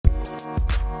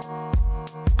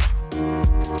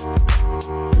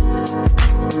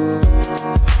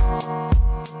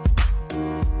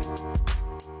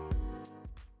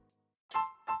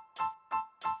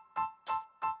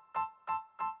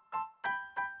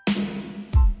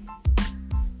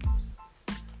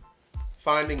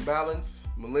Finding Balance,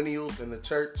 Millennials in the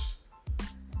Church,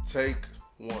 Take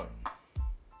 1.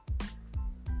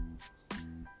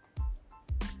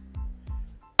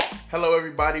 Hello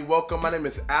everybody, welcome. My name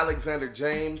is Alexander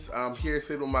James. I'm here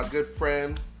sitting with my good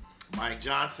friend Mike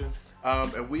Johnson.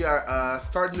 And we are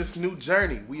starting this new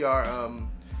journey. We are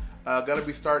going to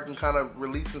be starting kind of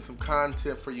releasing some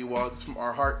content for you all just from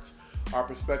our hearts, our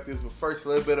perspectives. But first, a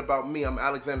little bit about me. I'm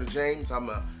Alexander James. I'm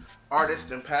an artist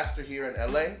and pastor here in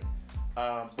LA.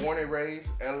 Born and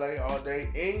raised LA all day,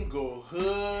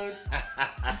 Inglewood.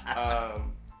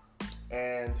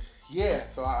 And yeah,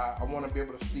 so I want to be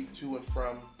able to speak to and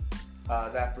from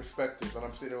that perspective. And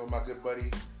I'm sitting with my good buddy,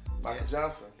 Michael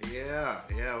Johnson. Yeah.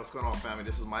 What's going on, family?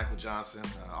 This is Michael Johnson,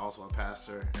 also a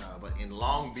pastor, but in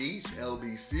Long Beach,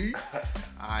 LBC.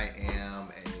 I am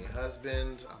a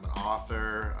husband. I'm an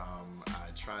author. I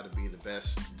try to be the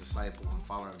best disciple and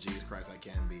follower of Jesus Christ I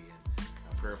can be,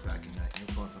 and prayerfully I can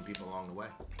influence some people along the way.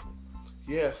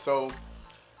 Yeah. So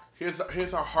here's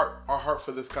our heart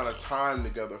for this kind of time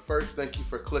together. First, thank you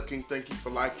for clicking. Thank you for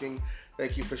liking.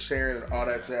 Thank you for sharing and all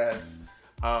that jazz.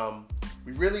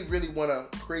 We really want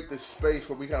to create this space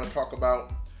where we kind of talk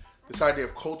about this idea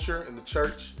of culture in the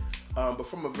church, but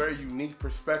from a very unique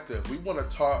perspective. We want to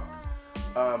talk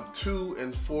to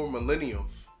and for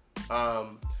millennials.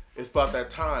 It's about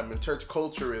that time, and church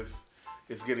culture is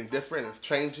getting different. It's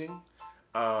changing.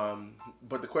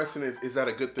 But the question is that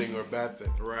a good thing or a bad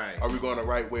thing? Right. Are we going the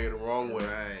right way or the wrong way?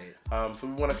 Right. So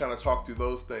we want to kind of talk through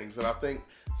those things. And I think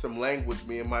some language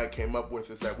me and Mike came up with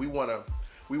is that we want to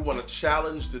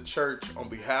challenge the church on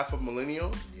behalf of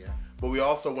millennials. Yeah. But we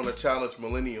also want to challenge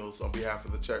millennials on behalf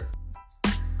of the church.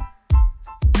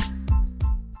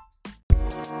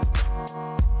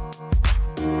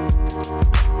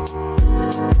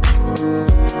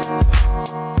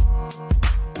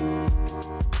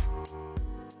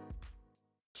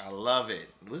 I love it.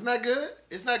 Wasn't that good?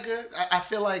 Isn't that good? I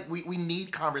feel like we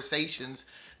need conversations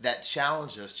that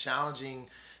challenge us.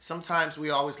 Sometimes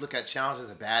we always look at challenge as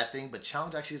a bad thing, but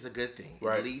challenge actually is a good thing.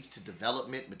 Right. It leads to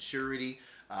development, maturity.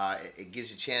 It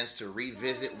gives you a chance to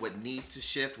revisit what needs to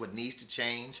shift, what needs to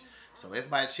change. So if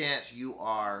by chance you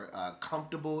are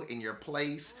comfortable in your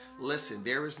place, listen,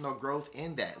 there is no growth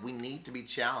in that. We need to be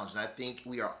challenged. And I think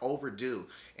we are overdue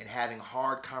in having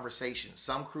hard conversations.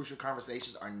 Some crucial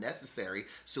conversations are necessary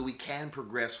so we can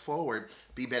progress forward,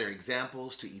 be better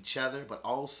examples to each other, but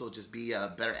also just be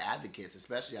better advocates,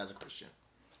 especially as a Christian.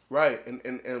 Right.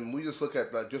 And we just look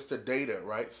at just the data,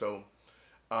 right? So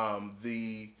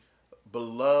the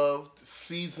beloved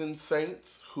seasoned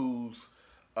saints whose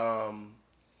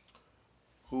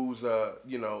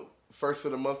first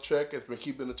of the month check has been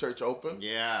keeping the church open.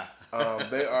 Yeah.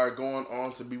 They are going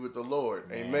on to be with the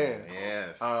Lord. Amen.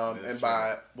 Yes. And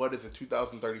by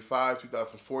 2035,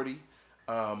 2040,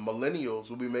 millennials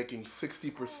will be making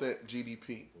 60%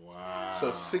 GDP. Wow.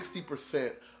 So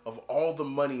 60% of all the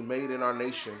money made in our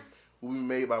nation will be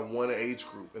made by one age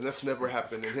group. And that's never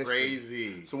happened in history.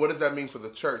 Crazy. So what does that mean for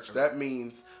the church? That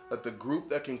means that the group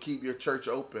that can keep your church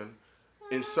open,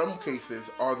 in some cases,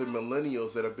 are the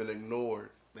millennials that have been ignored.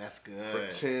 That's good. For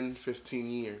 10, 15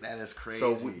 years. That is crazy.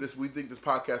 So we think this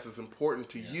podcast is important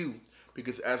to you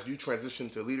because as you transition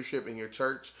to leadership in your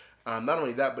church, not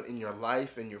only that, but in your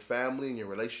life, in your family, in your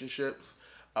relationships,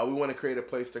 we want to create a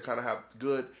place to kind of have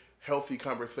good, healthy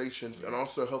conversations and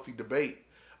also healthy debate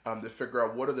to figure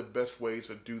out what are the best ways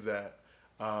to do that.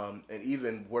 And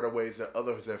even what are ways that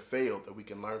others have failed that we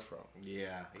can learn from.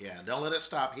 Yeah. Don't let it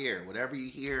stop here. Whatever you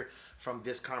hear from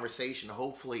this conversation,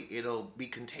 hopefully it'll be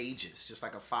contagious. Just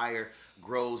like a fire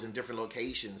grows in different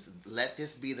locations. Let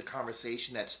this be the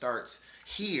conversation that starts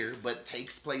here, but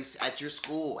takes place at your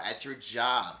school, at your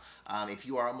job. If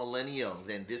you are a millennial,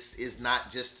 then this is not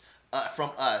just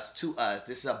from us to us.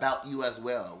 This is about you as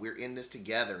well. We're in this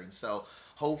together. And so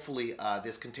hopefully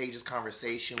this contagious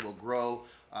conversation will grow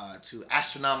to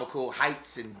astronomical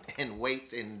heights and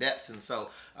weights and depths, and so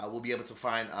we'll be able to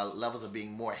find levels of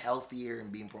being more healthier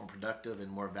and being more productive and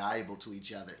more valuable to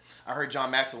each other. I heard John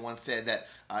Maxwell once said that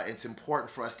it's important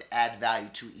for us to add value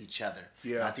to each other.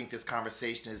 Yeah. And I think this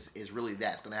conversation is really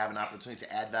that. It's going to have an opportunity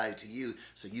to add value to you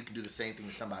so you can do the same thing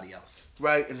to somebody else.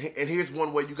 Right, and here's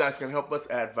one way you guys can help us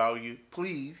add value.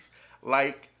 Please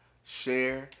like,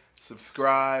 share,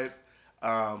 subscribe.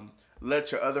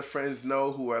 Let your other friends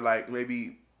know who are like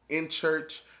maybe in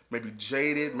church, maybe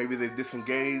jaded, maybe they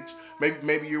disengaged.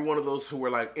 Maybe you're one of those who were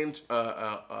like in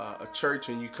a church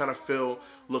and you kind of feel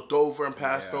looked over and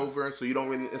passed over, so you don't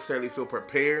really necessarily feel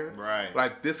prepared. Right.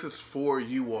 Like this is for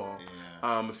you all.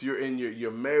 Yeah. If you're in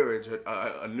your marriage,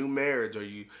 a new marriage, or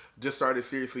you just started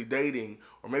seriously dating,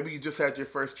 or maybe you just had your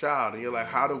first child and you're like,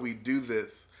 how do we do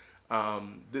this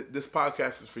This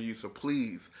podcast is for you, so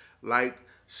please like,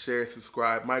 share,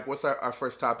 subscribe. Mike, what's our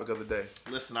first topic of the day?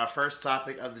 Listen, our first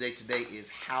topic of the day today is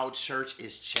how church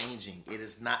is changing. It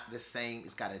is not the same.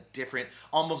 It's got a different,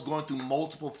 almost going through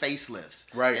multiple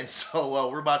facelifts. Right. And so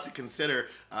we're about to consider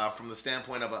from the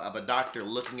standpoint of a doctor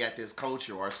looking at this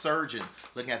culture, or a surgeon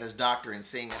looking at this doctor and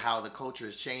seeing how the culture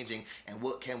is changing, and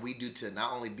what can we do to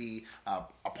not only be a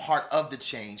part of the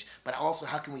change, but also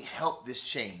how can we help this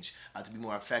change to be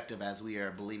more effective as we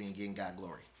are believing and giving God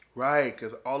glory. Right,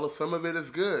 because some of it is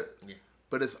good,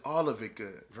 but it's all of it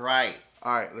good. Right.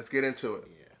 All right, let's get into it.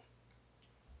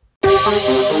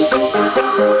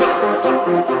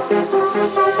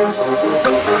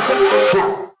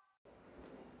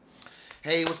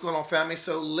 Hey, what's going on, family?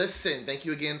 So listen, thank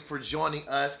you again for joining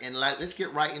us, and let's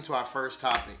get right into our first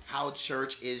topic: how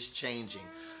church is changing.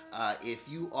 If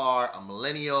you are a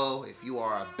millennial, if you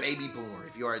are a baby boomer,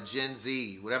 if you are a Gen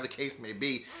Z, whatever the case may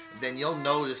be, then you'll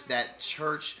notice that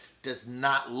church does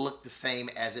not look the same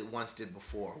as it once did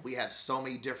before. We have so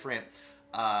many different,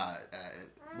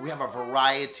 we have a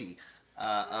variety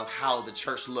of how the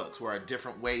church looks. We're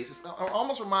different ways. It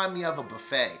almost remind me of a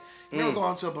buffet. You ever go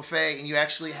into a buffet and you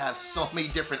actually have so many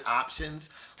different options?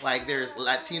 Like there's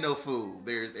Latino food,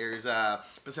 there's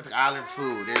Pacific Island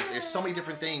food, there's so many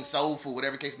different things, soul food,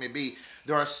 whatever the case may be.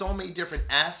 There are so many different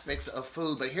aspects of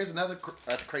food. But here's another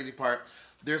crazy part.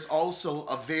 There's also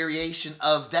a variation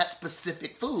of that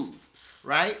specific food,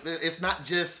 right? It's not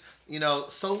just,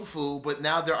 soul food, but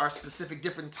now there are specific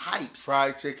different types.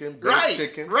 Fried chicken, baked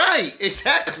chicken. Right,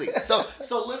 exactly. So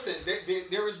listen,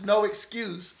 there is no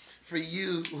excuse for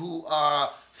you who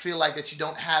feel like that you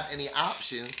don't have any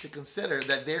options to consider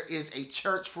that there is a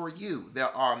church for you. There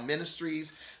are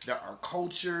ministries, there are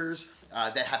cultures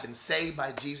that have been saved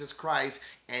by Jesus Christ,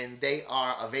 and they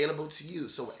are available to you.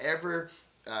 So whatever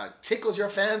tickles your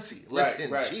fancy,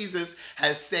 listen, right. Jesus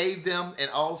has saved them and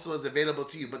also is available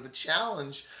to you. But the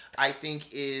challenge, I think,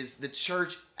 is the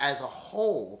church as a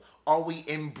whole. Are we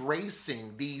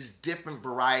embracing these different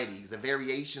varieties, the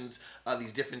variations of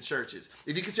these different churches?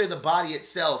 If you consider the body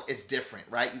itself, it's different,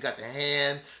 right? You got the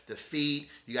hand, the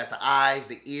feet, you got the eyes,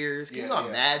 the ears. Can you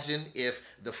imagine if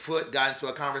the foot got into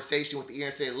a conversation with the ear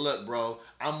and said, "Look, bro,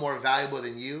 I'm more valuable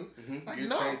than you"? Mm-hmm. Like, you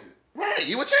change it. Right,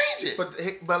 you would change it.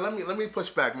 But let me push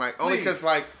back, Mike. Only because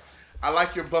I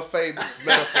like your buffet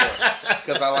metaphor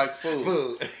because I like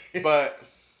food. But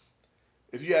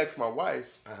if you ask my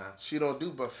wife, she don't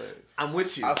do buffets. I'm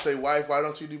with you. I'll say, wife, why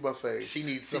don't you do buffets? She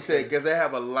needs something. She said, because they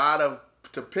have a lot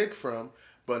to pick from,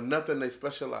 but nothing they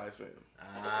specialize in.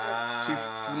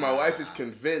 My wife is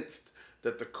convinced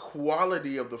that the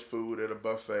quality of the food at a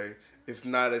buffet is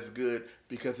not as good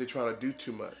because they're trying to do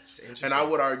too much. And I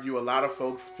would argue a lot of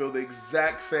folks feel the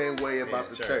exact same way about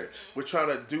the church. We're trying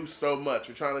to do so much.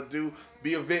 We're trying to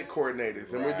be event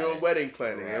coordinators, and we're doing wedding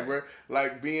planning, and we're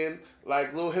like being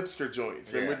like little hipster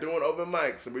joints, and we're doing open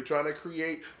mics, and we're trying to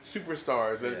create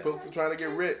superstars, and folks are trying to get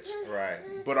rich. Right.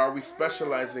 But are we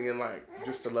specializing in like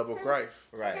just the level of Christ?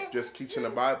 Right. Just teaching the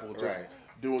Bible. Just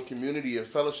doing community and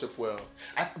fellowship well.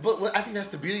 But I think that's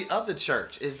the beauty of the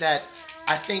church, is that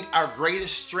I think our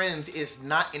greatest strength is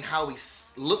not in how we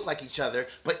look like each other,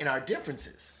 but in our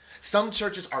differences. Some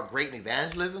churches are great in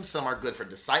evangelism. Some are good for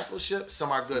discipleship.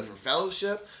 Some are good for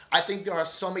fellowship. I think there are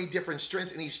so many different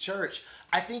strengths in each church.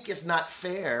 I think it's not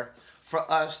fair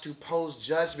for us to pose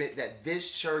judgment that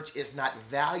this church is not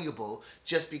valuable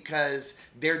just because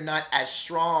they're not as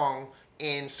strong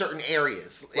in certain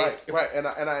areas. Right. And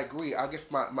I agree. I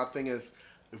guess my thing is,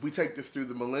 if we take this through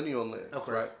the millennial lens,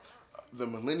 right? The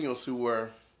millennials who were,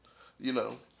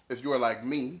 if you were like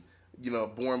me,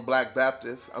 born Black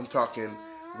Baptist, I'm talking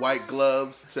white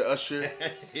gloves to usher.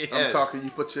 Yes. I'm talking you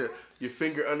put your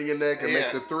finger under your neck and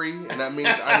make the 3, and that means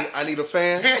I need a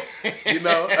fan.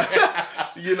 Right.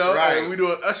 And we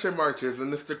doing usher marches,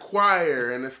 and it's the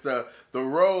choir, and it's the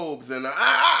robes, and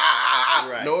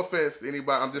right. No offense to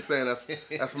anybody. I'm just saying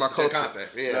that's my culture.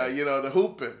 Context. Yeah. The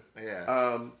hooping.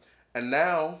 Yeah. And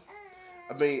now,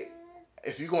 I mean,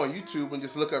 if you go on YouTube and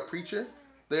just look up preacher,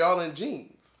 they all in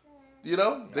jeans.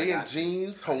 They in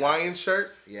jeans, Hawaiian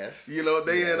shirts. Yes. They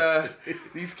in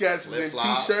these cats is in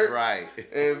t-shirts, right?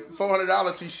 And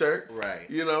 $400 t-shirts, right?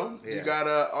 You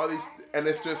got all these, and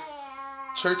it's just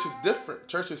church is different.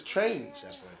 Church has changed.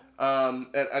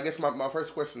 Definitely. And I guess my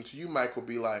first question to you, Mike, will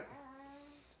be like,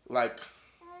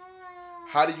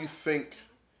 how do you think?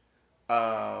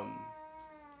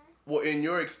 Well, in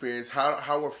your experience,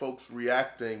 how are folks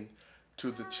reacting to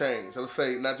the change? Let's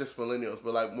say not just millennials,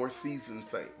 but like more seasoned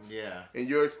saints. Yeah. In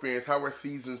your experience, how are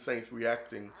seasoned saints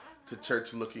reacting to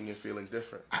church looking and feeling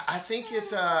different? I think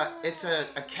it's a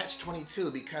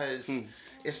catch-22 because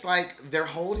it's like they're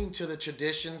holding to the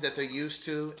traditions that they're used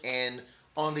to, and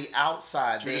on the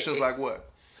outside, Traditions like what?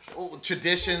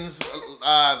 Traditions,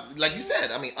 like you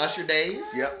said. I mean, usher days.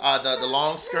 Yep. The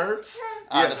long skirts.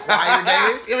 The choir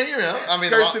days. I mean,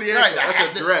 Skirts to the ankle.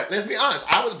 That's a dread. Let's be honest.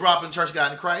 I was brought up in Church of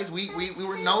God in Christ. We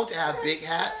were known to have big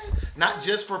hats, not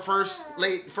just for first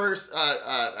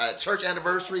church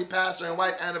anniversary, pastor and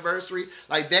wife anniversary.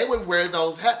 Like they would wear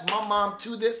those hats. My mom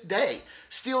to this day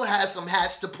still has some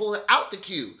hats to pull it out the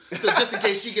queue. So just in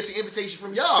case she gets an invitation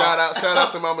from y'all. Shout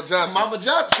out to Mama Johnson. Mama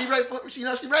Johnson, she ready for she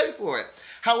ready for it.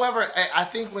 However, I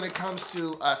think when it comes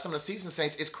to some of the seasoned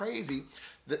saints, it's crazy.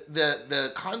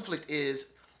 The conflict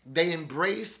is they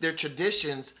embrace their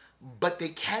traditions, but they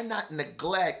cannot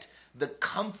neglect the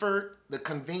comfort, the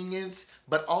convenience,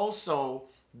 but also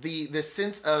the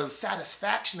sense of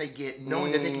satisfaction they get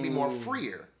knowing that they can be more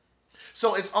freer.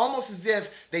 So it's almost as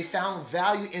if they found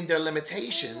value in their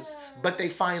limitations, but they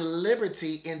find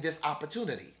liberty in this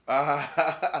opportunity.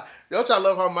 Don't y'all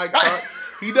love how Mike talks?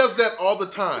 He does that all the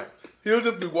time. He'll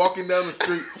just be walking down the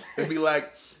street and be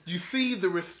like, you see the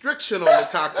restriction on the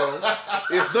taco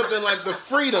is nothing like the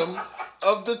freedom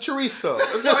of the chorizo.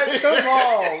 It's like, come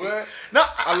on, man. No,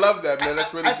 I love that, man.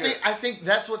 That's really good. I think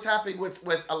that's what's happening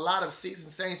with a lot of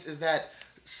seasoned saints is that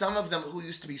some of them who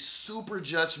used to be super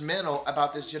judgmental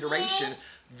about this generation,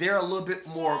 they're a little bit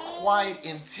more quiet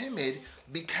and timid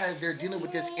because they're dealing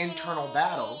with this internal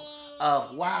battle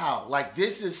of, wow, like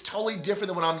this is totally different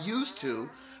than what I'm used to,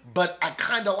 but I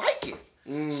kind of like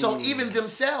it. So even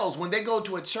themselves, when they go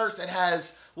to a church that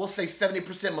has, we'll say 70%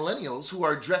 millennials who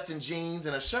are dressed in jeans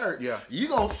and a shirt, you're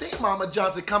going to see Mama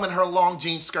Johnson come in her long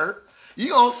jean skirt.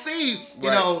 You're going to see, you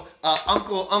know,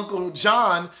 Uncle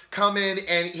John come in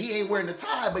and he ain't wearing a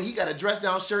tie, but he got a dress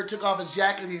down shirt, took off his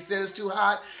jacket, he says it's too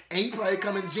hot, and he probably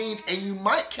come in jeans, and you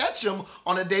might catch him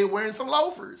on a day wearing some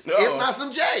loafers, if not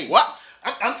some J's. What?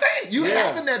 I'm saying you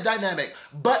having that dynamic,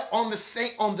 but on the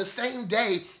same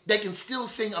day they can still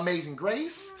sing "Amazing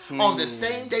Grace." On the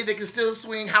same day they can still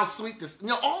swing "How Sweet This." You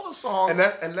know, all the songs.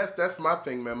 And that's my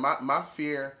thing, man. My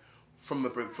fear from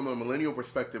the millennial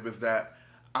perspective is that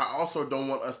I also don't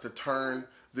want us to turn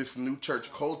this new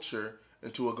church culture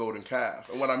into a golden calf.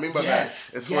 And what I mean by that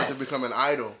is for it to become an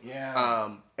idol.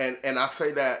 Yeah. And I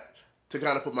say that to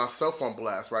kind of put myself on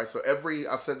blast, right? So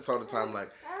I've said this all the time, like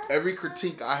every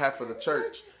critique I have for the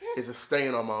church is a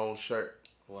stain on my own shirt.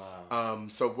 Wow.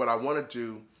 So what I want to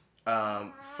do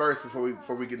first,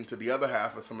 before we get into the other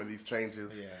half of some of these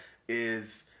changes,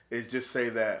 is just say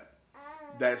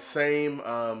that same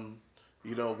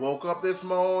woke up this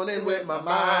morning with my mind,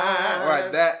 right?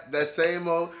 That same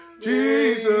old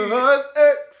Jesus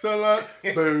excellent,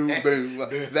 boom boom.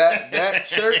 That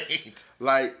church,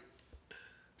 like.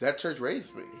 That church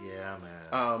raised me. Yeah,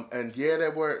 man. And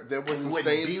there were some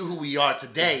stains. Be who we are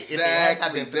today.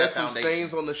 Exactly. There's some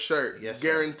stains on the shirt. Yes,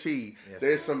 guaranteed.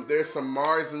 Yes, there's some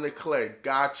Mars in the clay.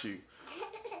 Got you.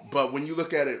 But when you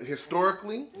look at it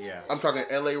historically, I'm talking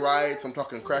LA riots. I'm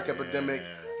talking crack epidemic.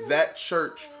 That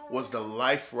church was the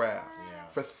life raft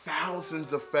for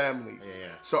thousands of families.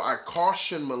 So I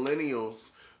caution millennials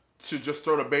to just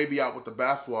throw the baby out with the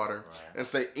bathwater and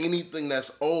say anything that's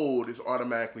old is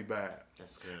automatically bad.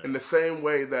 That's good. In the same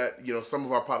way that, some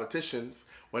of our politicians,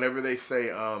 whenever they say,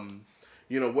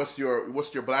 what's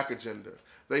your black agenda?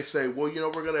 They say, well,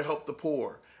 we're going to help the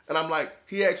poor. And I'm like,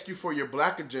 he asked you for your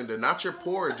black agenda, not your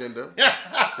poor agenda.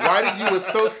 Why did you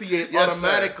associate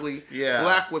automatically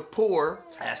black with poor?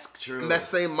 That's true. And that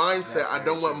same mindset, I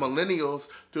don't want millennials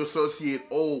to associate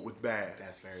old with bad.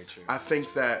 That's very true. I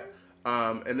think that,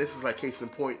 and this is like case in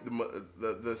point,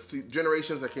 the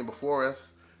generations that came before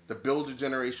us, the Builder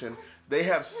generation, they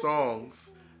have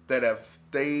songs that have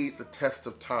stayed the test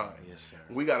of time. Yes, sir.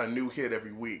 We got a new hit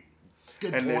every week.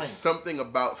 Good and point. There's something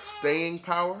about staying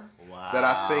power that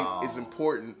I think is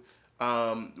important.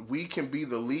 We can be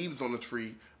the leaves on the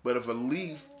tree, but if a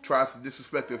leaf tries to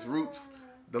disrespect its roots,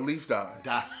 the leaf dies.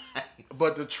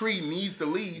 But the tree needs the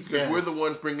leaves because we're the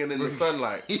ones bringing in the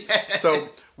sunlight. So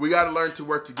we got to learn to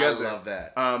work together. I love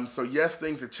that. So yes,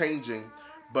 things are changing,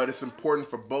 but it's important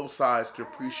for both sides to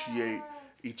appreciate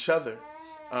each other.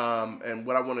 And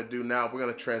what I want to do now, we're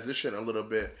going to transition a little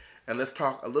bit, and let's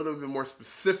talk a little bit more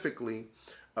specifically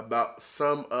about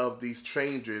some of these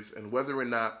changes and whether or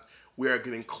not we are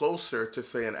getting closer to,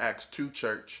 say, an Acts 2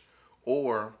 church,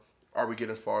 or are we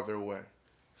getting farther away?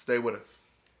 Stay with us.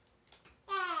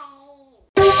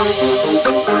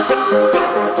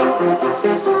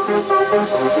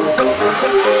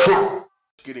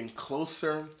 Getting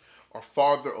closer or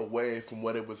farther away from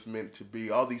what it was meant to be.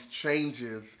 All these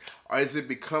changes, or is it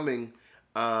becoming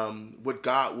what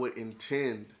God would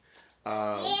intend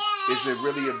Is it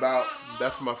really about?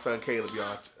 That's my son Caleb,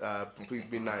 y'all. Please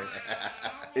be nice.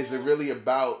 Is it really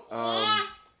about?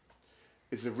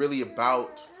 Is it really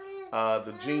about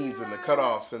the jeans and the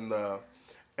cutoffs and the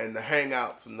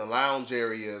hangouts and the lounge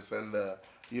areas and the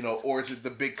or is it the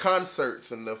big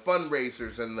concerts and the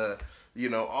fundraisers and the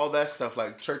all that stuff?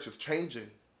 Like, church is changing,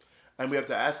 and we have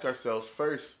to ask ourselves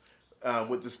first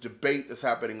with this debate that's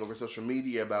happening over social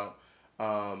media about.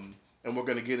 And we're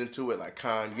going to get into it, like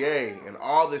Kanye and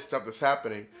all this stuff that's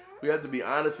happening. We have to be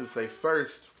honest and say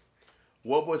first,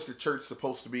 what was the church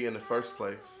supposed to be in the first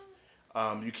place?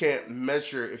 You can't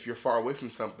measure if you're far away from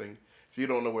something if you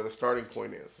don't know where the starting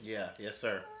point is. Yeah, yes,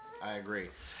 sir. I agree.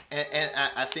 And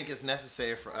I think it's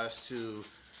necessary for us to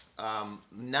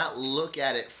not look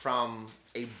at it from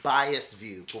a biased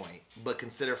viewpoint, but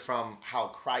consider from how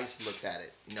Christ looked at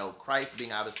it. Christ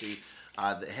being obviously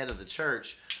the head of the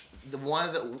church. One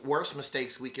of the worst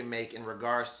mistakes we can make in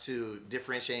regards to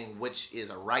differentiating which is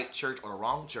a right church or a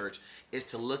wrong church is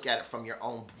to look at it from your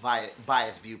own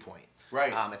biased viewpoint.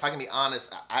 Right. If I can be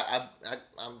honest,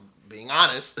 I'm being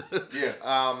honest. Yeah.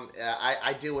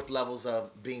 I deal with levels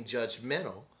of being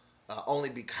judgmental only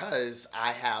because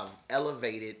I have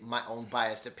elevated my own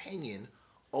biased opinion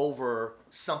over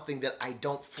something that I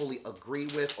don't fully agree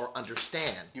with or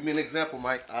understand. Give me an example,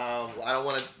 Mike. I don't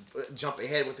want to jump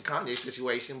ahead with the Kanye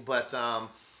situation, but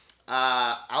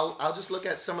I'll just look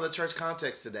at some of the church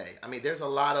context today. I mean, there's a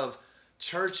lot of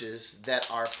churches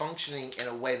that are functioning in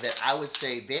a way that I would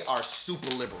say they are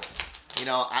super liberal.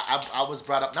 I was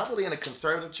brought up not really in a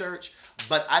conservative church,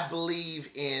 but I believe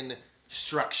in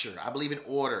structure. I believe in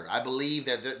order. I believe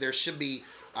that there should be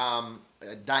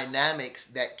dynamics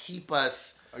that keep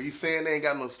us. Are you saying they ain't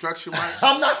got no structure, Mike?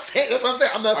 I'm not saying. That's what I'm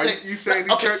saying. I'm not saying. You saying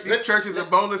these churches are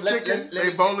boneless chicken?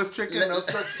 They boneless chicken, no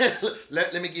structure.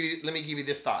 Let me give you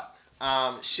this thought.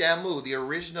 Shamu, the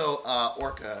original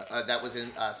orca that was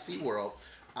in SeaWorld,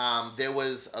 there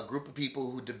was a group of people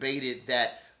who debated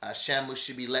that Shamu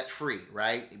should be let free,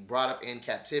 right? Brought up in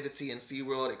captivity in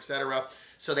SeaWorld, etc.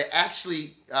 So they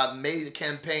actually made a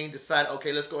campaign, decided,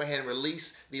 okay, let's go ahead and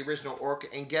release the original orca,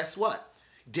 and guess what?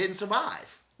 Didn't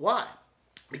survive. Why?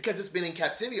 Because it's been in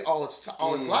captivity all its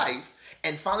life,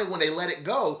 and finally when they let it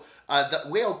go, the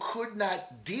whale could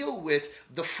not deal with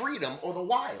the freedom or the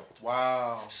wild.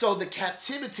 Wow. So the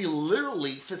captivity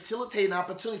literally facilitated an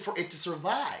opportunity for it to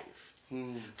survive.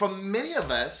 For many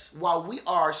of us, while we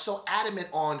are so adamant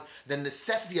on the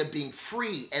necessity of being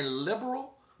free and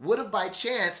liberal, what if by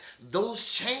chance those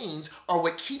chains are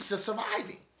what keeps us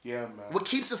surviving? Yeah, man. What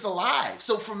keeps us alive?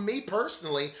 So for me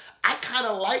personally, I kind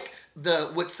of like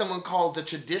what someone called the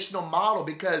traditional model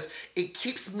because it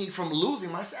keeps me from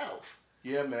losing myself.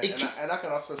 Yeah, man. And I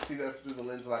can also see that through the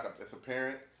lens like as a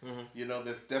parent. Mm-hmm.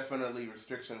 There's definitely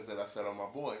restrictions that I set on my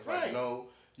boys. Like, right. No,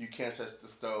 you can't touch the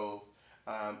stove.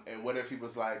 And what if he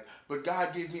was like, but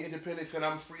God gave me independence and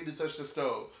I'm free to touch the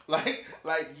stove? Like,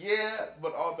 yeah,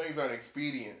 but all things aren't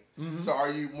expedient. Mm-hmm. So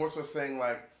are you more so saying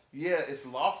like, yeah, it's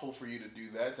lawful for you to do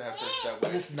that, to have church that way,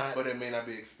 but it's not. But it may not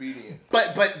be expedient.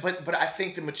 But I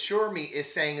think the mature me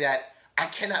is saying that I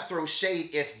cannot throw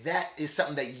shade if that is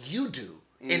something that you do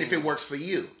and if it works for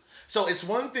you. So it's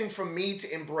one thing for me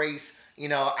to embrace. I'm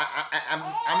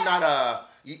not a.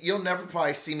 You'll never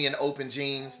probably see me in open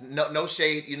jeans. No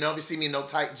shade. You never see me in no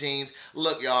tight jeans.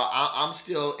 Look, y'all, I'm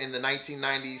still in the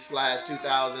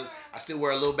 1990s/2000s. I still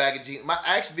wear a little bag of jeans.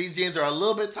 Actually, these jeans are a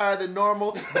little bit tighter than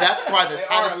normal, but that's probably the tightest.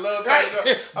 They are a little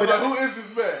tighter. But who is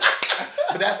this man?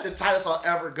 But that's the tightest I'll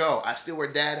ever go. I still wear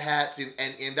dad hats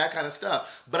and that kind of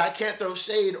stuff. But I can't throw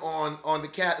shade on the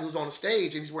cat who's on the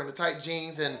stage and he's wearing the tight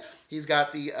jeans and he's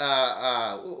got the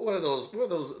what are those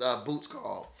boots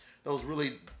called? Those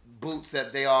really boots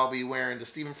that they all be wearing, the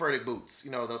Stephen Furtick boots.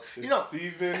 Stephen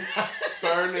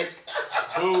Furtick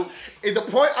boots. The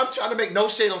point I'm trying to make, no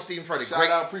shade on Stephen Furtick. Shout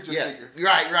out preacher sneakers.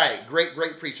 Right.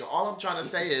 Great preacher. All I'm trying to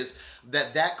say is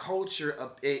that culture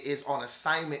is on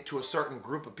assignment to a certain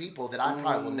group of people that I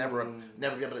probably will never be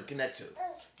able to connect to.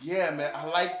 Yeah, man, I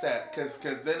like that because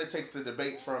then it takes the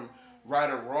debate from right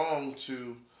or wrong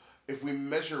to if we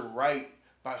measure right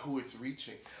by who it's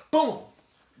reaching. Boom.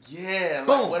 Yeah,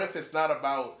 like what if it's not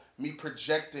about me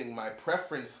projecting my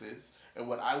preferences and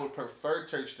what I would prefer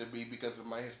church to be because of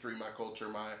my history, my culture,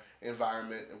 my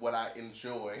environment, and what I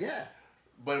enjoy. Yeah.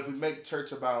 But if we make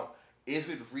church about, is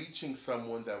it reaching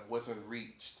someone that wasn't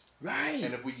reached? Right.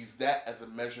 And if we use that as a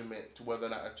measurement to whether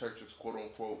or not a church is quote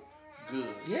unquote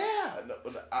good. Yeah.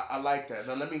 I like that.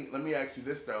 Now let me ask you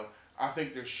this though. I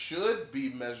think there should be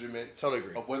measurements totally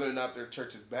agree. Of whether or not their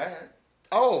church is bad.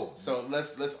 Oh. So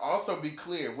let's also be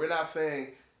clear. We're not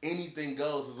saying anything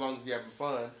goes as long as you're having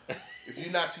fun. If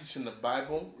you're not teaching the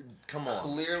Bible,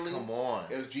 clearly,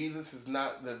 if Jesus is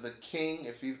not the king,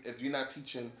 if you're not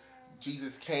teaching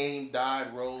Jesus came,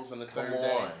 died, rose on the third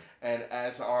day, and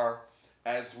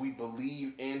as we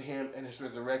believe in him and his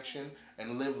resurrection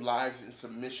and live lives in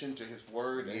submission to his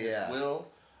word and his will,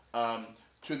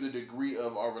 to the degree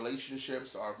of our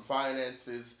relationships, our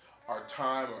finances, our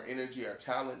time, our energy, our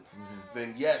talents,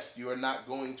 then yes, you are not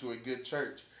going to a good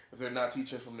church if they're not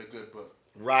teaching from the good book.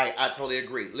 Right, I totally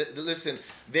agree. Listen,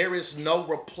 there is no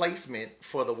replacement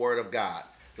for the Word of God.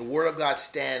 The Word of God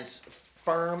stands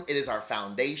firm. It is our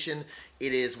foundation.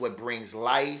 It is what brings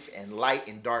life and light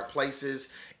in dark places.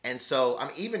 And so, I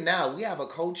mean, even now, we have a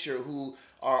culture who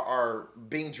are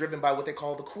being driven by what they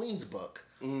call the Queen's Book.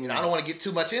 You know, I don't want to get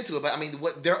too much into it, but I mean,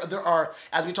 there are,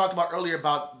 as we talked about earlier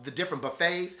about the different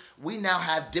buffets, we now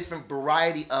have different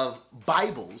variety of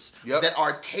Bibles that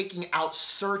are taking out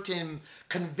certain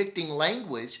convicting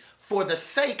language for the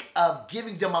sake of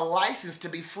giving them a license to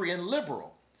be free and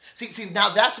liberal. See, now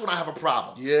that's when I have a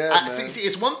problem. See,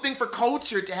 it's one thing for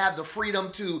culture to have the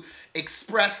freedom to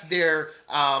express their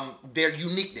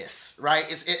uniqueness,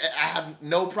 right? I have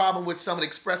no problem with someone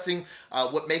expressing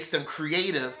what makes them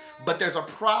creative, but there's a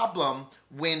problem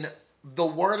when the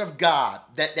Word of God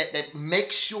that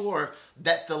makes sure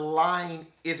that the line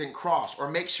isn't crossed, or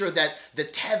make sure that the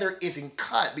tether isn't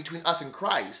cut between us and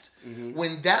Christ.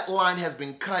 When that line has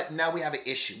been cut, now we have an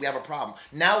issue. We have a problem.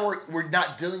 Now we're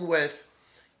not dealing with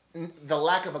the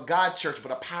lack of a God church,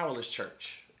 but a powerless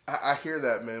church. I hear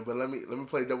that, man, but let me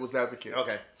play devil's advocate.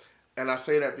 Okay. And I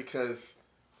say that because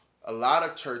a lot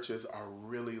of churches are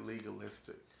really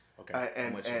legalistic. Okay.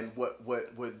 And what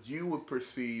you would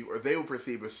perceive, or they would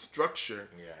perceive as structure,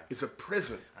 is a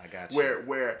prison. I got you.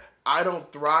 Where I don't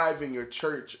thrive in your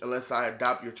church unless I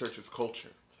adopt your church's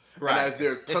culture. Right. And as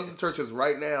there are tons of churches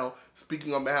right now,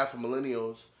 speaking on behalf of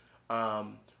millennials,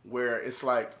 where it's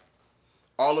like,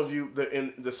 all of you,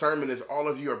 the sermon is, all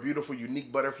of you are beautiful,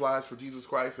 unique butterflies for Jesus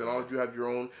Christ, and all of you have your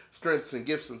own strengths and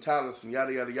gifts and talents and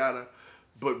yada, yada, yada.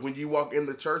 But when you walk in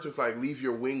the church, it's like, leave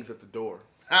your wings at the door.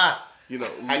 You know,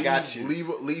 I got you.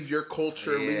 Leave your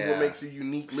culture, leave what makes you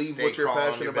unique, leave what you're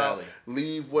passionate about,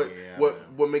 leave what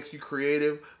makes you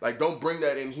creative. Like, don't bring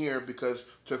that in here, because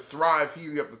to thrive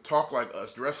here, you have to talk like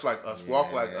us, dress like us,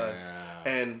 walk like us.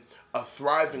 And a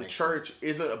thriving church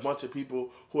isn't a bunch of people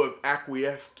who have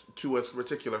acquiesced to a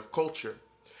particular culture.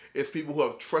 It's people who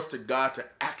have trusted God to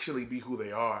actually be who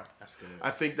they are. That's good.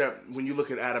 I think that when you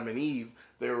look at Adam and Eve,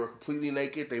 they were completely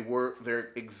naked. They're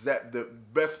the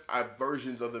best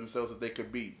versions of themselves that they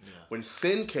could be. When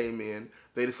sin came in,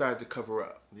 they decided to cover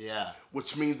up.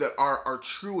 Which means that our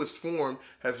truest form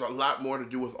has a lot more to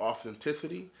do with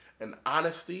authenticity and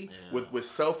honesty with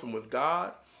self and with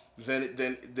God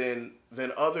than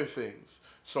other things.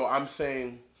 So I'm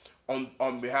saying,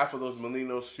 on behalf of those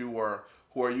millennials who are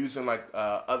using like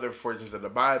other versions of the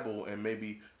Bible and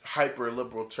maybe hyper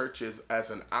liberal churches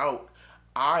as an out,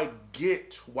 I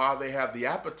get why they have the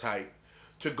appetite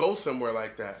to go somewhere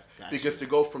like that. Because to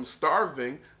go from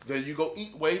starving, then you go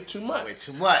eat way too much.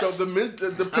 So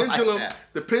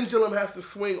the pendulum has to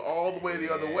swing all the way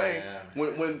the other way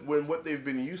when what they've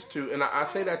been used to. And I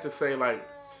say that to say, like,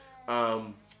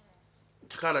 to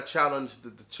kind of challenge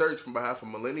the church from behalf of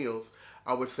millennials,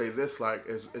 I would say this, like,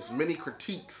 as many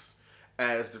critiques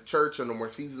as the church and the more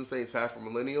seasoned saints have for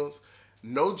millennials,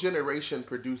 no generation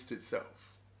produced itself.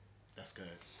 That's good.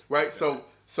 Right? That's good.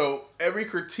 So every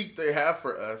critique they have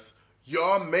for us,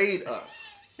 y'all made us.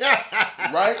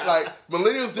 Right? Like,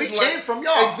 millennials didn't came from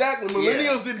y'all. Exactly.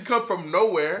 Millennials didn't come from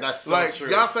nowhere. That's so like, true.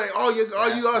 Y'all say, all you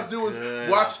guys do is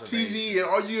watch TV and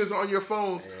all you do is on your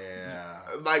phones.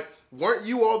 Like, weren't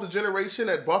you all the generation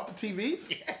that bought the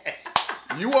TVs?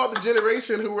 You are the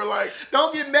generation who were like,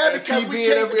 don't get mad because we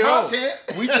changed the content.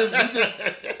 We just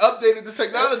updated the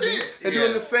technology and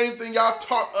doing the same thing y'all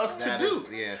taught us to do.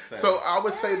 So I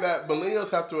would say that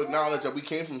millennials have to acknowledge that we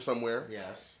came from somewhere.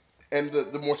 Yes. And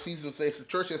the more seasoned saints, the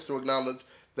church has to acknowledge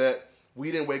that we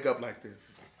didn't wake up like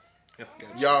this. That's good.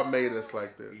 Y'all made us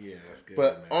like this. Yeah, that's good.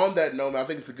 But on that note, I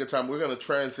think it's a good time. We're going to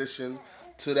transition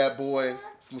to that boy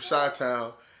from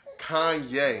Chi-Town,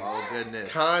 Kanye. Oh,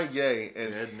 goodness. Kanye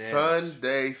and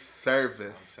Sunday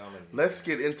service. Let's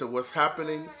get into what's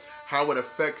happening, how it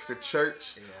affects the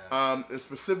church, and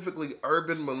specifically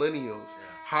urban millennials.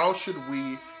 How should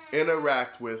we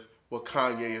interact with what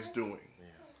Kanye is doing?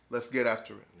 Let's get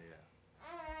after it.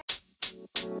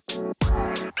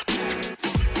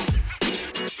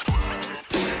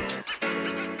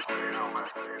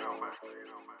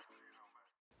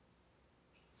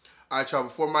 All right, y'all,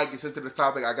 before Mike gets into this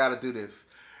topic, I got to do this.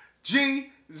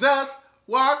 Jesus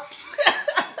walks.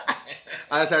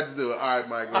 I just had to do it. All right,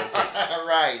 Mike.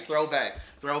 Right.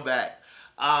 Throwback.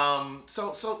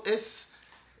 So it's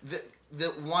the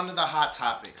one of the hot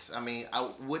topics. I mean, I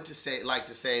would like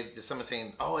to say that someone's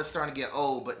saying, "Oh, it's starting to get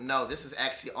old," but no, this is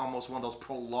actually almost one of those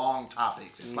prolonged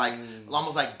topics. It's like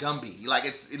almost like Gumby. Like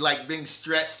it's like being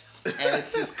stretched, and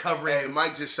it's just covering. Hey,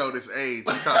 Mike just showed his age.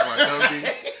 We talking about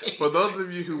Gumby. For those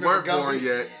of you who weren't born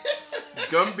yet,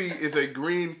 Gumby is a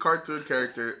green cartoon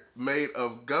character made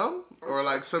of gum or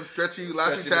like some stretchy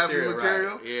Laffy Taffy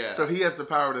material. Right. Yeah. So he has the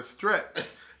power to stretch.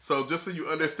 So just so you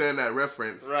understand that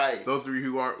reference, right? Those of you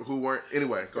who weren't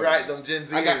anyway, go right? ahead. Them Gen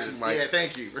Zers. I got you, Mike. Yeah,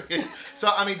 thank you. So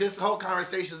I mean, this whole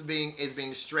conversation is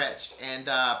being stretched, and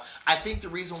I think the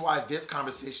reason why this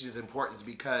conversation is important is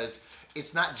because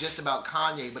it's not just about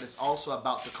Kanye, but it's also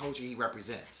about the culture he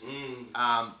represents.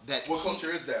 What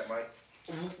culture is that, Mike?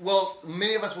 Well,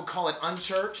 many of us would call it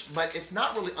unchurched, but it's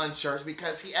not really unchurched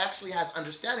because he actually has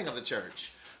understanding of the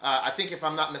church. I think if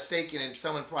I'm not mistaken, and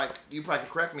you probably can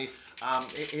correct me,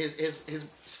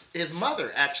 his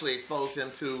mother actually exposed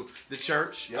him to the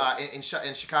church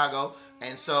in Chicago,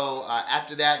 and so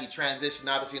after that he transitioned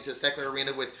obviously into the secular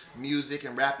arena with music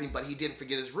and rapping, but he didn't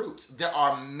forget his roots. There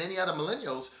are many other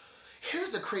millennials.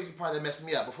 Here's the crazy part that messes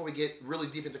me up before we get really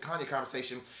deep into Kanye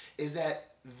conversation is that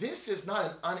this is not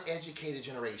an uneducated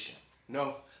generation.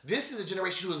 No. This is a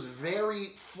generation who is very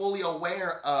fully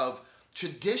aware of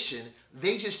tradition.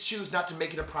 They just choose not to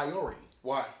make it a priority.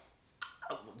 Why?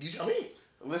 You tell me.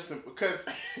 Listen, because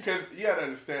you gotta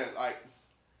understand, like,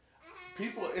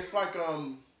 people, it's like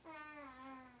a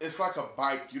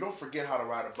bike. You don't forget how to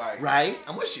ride a bike. Right.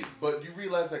 I'm with you. But you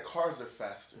realize that cars are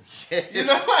faster. Yes. You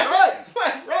know?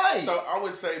 Right. So I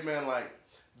would say, man, like,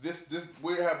 this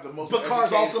we have the most. But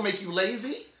cars also make you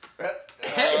lazy.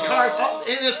 Cars,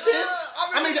 in a sense.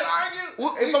 I mean,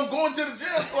 argue if I'm going to the gym.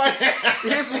 Like,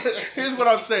 here's what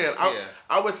I'm saying.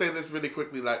 I would say this really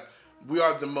quickly. Like, we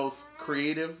are the most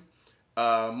creative,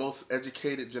 most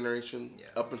educated generation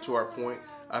up until our point.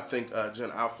 I think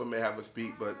Gen Alpha may have us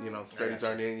beat, but studies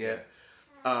aren't in yet.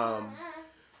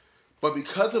 But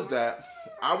because of that,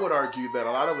 I would argue that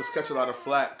a lot of us catch a lot of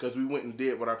flack because we went and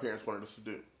did what our parents wanted us to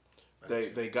do.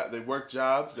 They worked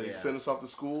jobs, they sent us off to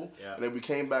school, and then we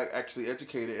came back actually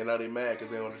educated, and now they mad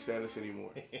because they don't understand us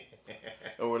anymore.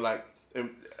 And we're like,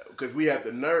 because we have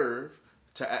the nerve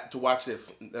to watch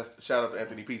this. That's shout out to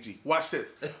Anthony PG. Watch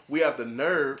this. We have the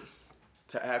nerve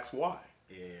to ask why.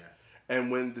 Yeah. And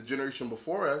when the generation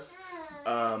before us,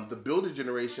 the builder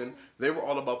generation, they were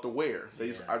all about the where.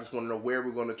 I just want to know where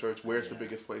we're going to church. Where's the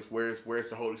biggest place? Where's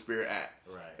the Holy Spirit at?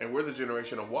 Right. And we're the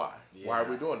generation of why. Yeah. Why are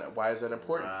we doing that? Why is that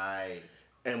important? Right.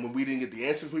 And when we didn't get the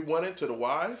answers we wanted to the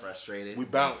whys, frustrated, we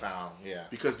bounced. Yeah.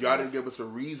 Because y'all didn't give us a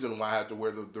reason why I had to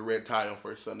wear the red tie on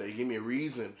first Sunday. Give me a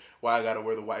reason why I got to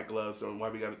wear the white gloves and why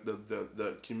we got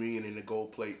the communion and the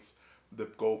gold plates, the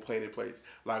gold plated plates.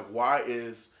 Like, why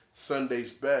is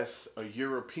Sunday's best a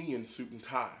European suit and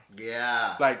tie?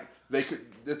 Yeah. Like, the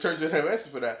church didn't have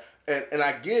answers for that. And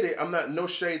I get it. I'm not, no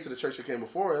shade to the church that came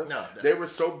before us. No. They were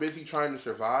so busy trying to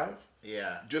survive.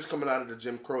 Yeah. Just coming out of the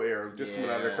Jim Crow era, just coming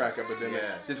out of the crack epidemic,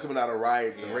 just coming out of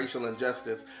riots and racial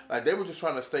injustice. Like, they were just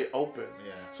trying to stay open.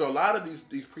 Yeah. So a lot of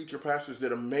these preacher pastors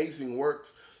did amazing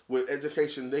works with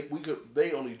education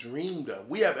they only dreamed of.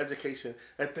 We have education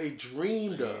that they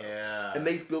dreamed of. Yeah. And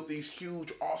they've built these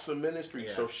huge, awesome ministries.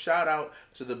 Yeah. So shout out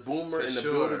to the boomer and the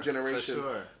builder generation. For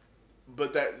sure.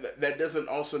 But that doesn't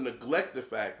also neglect the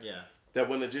fact that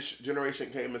when the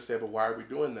generation came and said, but why are we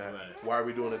doing that? Right. Why are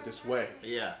we doing it this way?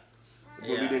 Yeah.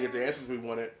 When we didn't get the answers we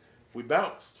wanted, we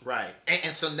bounced. Right.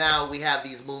 And so now we have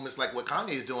these movements like what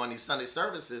Kanye is doing, these Sunday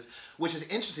services, which is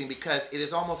interesting because it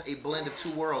is almost a blend of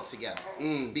two worlds together.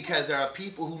 Because there are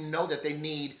people who know that they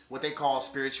need what they call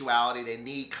spirituality. They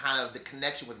need kind of the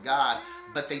connection with God,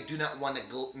 but they do not want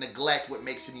to neglect what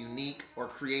makes them unique or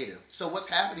creative. So what's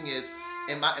happening is,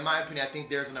 in my opinion, I think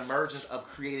there's an emergence of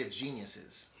creative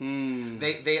geniuses.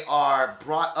 They are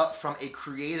brought up from a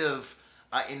creative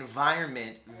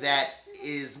environment that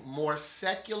is more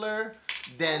secular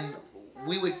than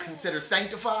we would consider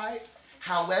sanctified.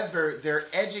 However, they're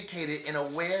educated and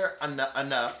aware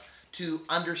enough to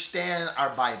understand our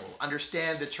Bible,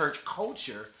 understand the church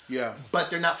culture. Yeah. But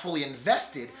they're not fully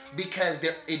invested because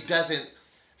it doesn't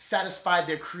satisfy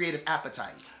their creative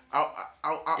appetite.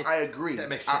 I agree. That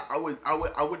makes sense.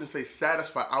 I wouldn't say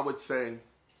satisfied. I would say,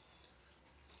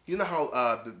 you know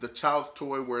how the child's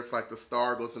toy where it's like the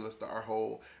star goes in the star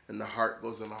hole and the heart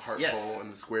goes in the heart hole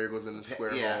and the square goes in the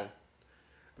square hole.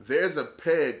 There's a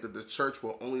peg that the church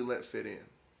will only let fit in.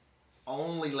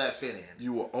 Only let fit in.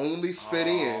 You will only fit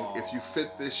in if you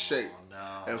fit this shape. No.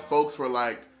 And folks were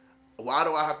like, why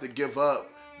do I have to give up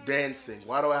dancing?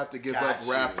 Why do I have to give up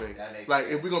rapping? Like,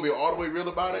 sense. if we're gonna be all the way real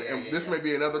about it, and this may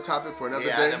be another topic for another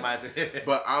day.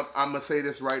 But I'm gonna say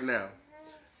this right now.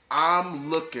 I'm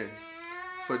looking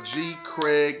for G.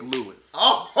 Craig Lewis.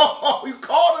 Oh, you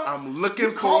called him? I'm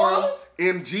looking for him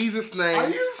in Jesus' name. Are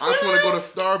you serious? I just want to go to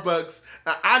Starbucks.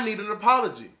 Now, I need an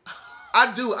apology.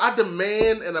 I do. I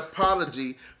demand an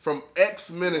apology from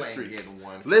X Ministries.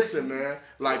 Listen, man.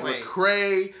 Like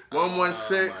Lecrae,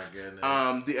 116,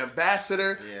 the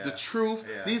Ambassador, The Truth.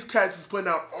 Yeah. These cats is putting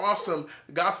out awesome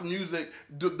gospel music.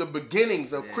 The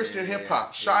beginnings of Christian hip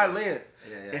hop. Shy Lynn.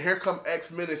 And here come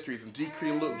X Ministries and G.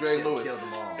 Dre Lewis.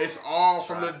 It's all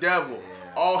from the devil.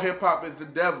 All hip hop is the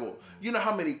devil. You know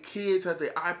how many kids had their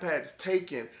iPads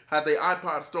taken, had their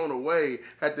iPods thrown away,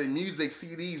 had their music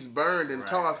CDs burned and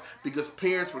tossed because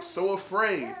parents were so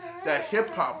afraid that hip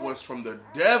hop was from the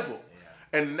devil.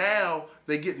 And now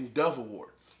they getting Dove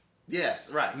Awards. Yes,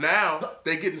 right. Now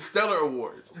they getting Stellar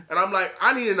Awards. And I'm like,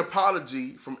 I need an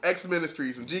apology from X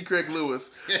Ministries and G. Craig Lewis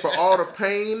for all the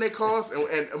pain they caused,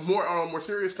 and more on a more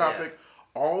serious topic,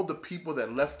 all the people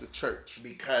that left the church.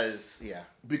 Because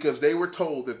they were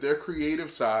told that their creative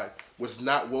side was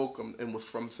not welcome and was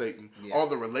from Satan. Yeah. All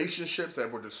the relationships that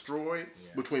were destroyed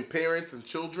between parents and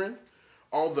children.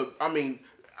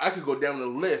 I could go down the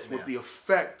list with the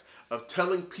effect of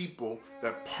telling people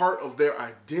that part of their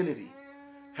identity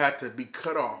had to be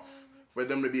cut off for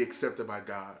them to be accepted by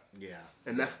God. Yeah.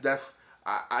 And that's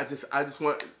I just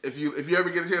want, if you ever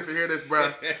get a chance to hear this,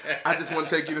 bro, I just want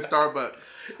to take you to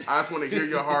Starbucks. I just want to hear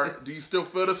your heart. Do you still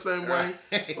feel the same way?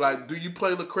 Like, do you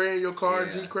play Lecrae in your car,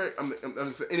 G. Craig? I'm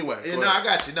just, anyway. No, I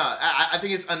got you. No, I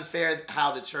think it's unfair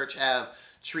how the church have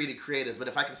treated creators. But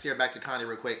if I can steer back to Kanye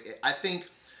real quick, I think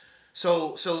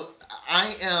so.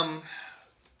 I am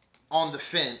on the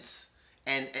fence,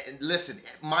 and listen,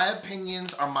 my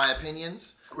opinions are my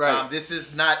opinions. Right. This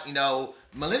is not,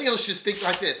 millennials should think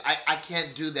like this. I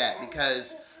can't do that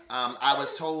because I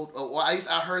was told, well, at least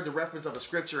I heard the reference of a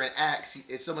scripture in Acts.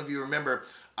 If some of you remember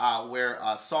where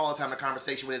Saul is having a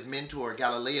conversation with his mentor,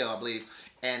 Galileo, I believe,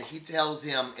 and he tells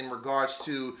him in regards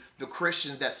to the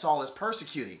Christians that Saul is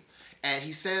persecuting. And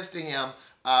he says to him,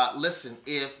 listen,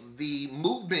 if the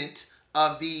movement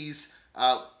of these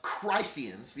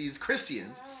Christians,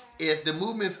 if the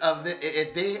movements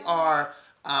if they are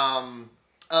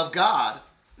of God,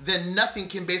 then nothing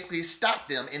can basically stop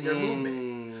them in their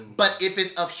movement. But if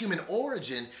it's of human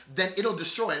origin, then it'll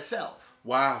destroy itself.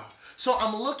 Wow. So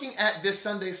I'm looking at this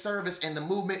Sunday service and the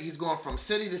movement. He's going from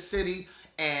city to city,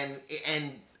 and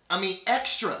I mean,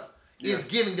 Extra is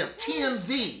giving them,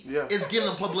 TMZ is giving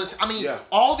them publicity.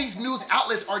 All these news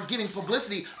outlets are giving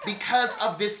publicity because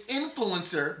of this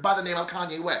influencer by the name of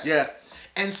Kanye West. Yeah.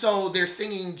 And so they're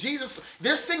singing Jesus.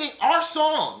 They're singing our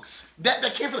songs that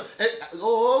came from.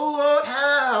 Oh Lord,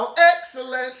 how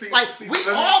excellent! See, we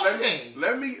all sing.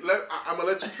 I'm gonna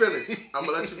let you finish.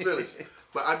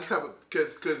 But I just have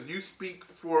because you speak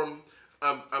from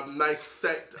a nice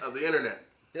sect of the internet.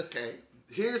 Okay.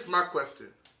 Here's my question.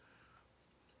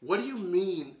 What do you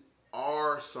mean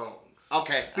our songs?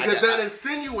 Okay. Because that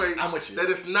insinuates that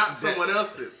it's not someone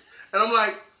else's, and I'm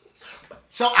like.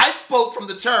 So I spoke from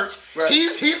the church. Right.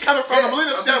 He's coming from a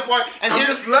millennial standpoint, and I'm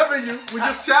just loving you. We're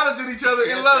just challenging each other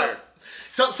in love.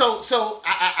 Sir. So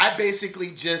I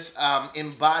basically just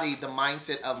embody the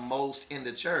mindset of most in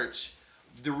the church.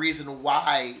 The reason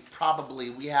why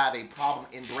probably we have a problem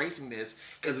embracing this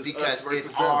is because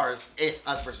it's ours. It's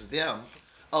us versus them,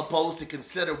 opposed to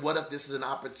consider what if this is an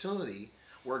opportunity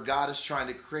where God is trying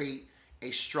to create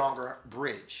a stronger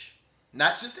bridge.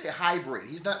 Not just a hybrid.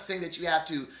 He's not saying that you have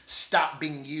to stop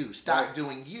being you, stop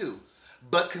doing you.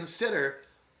 But consider,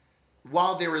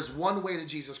 while there is one way to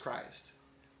Jesus Christ,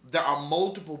 there are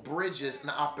multiple bridges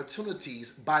and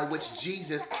opportunities by which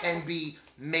Jesus can be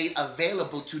made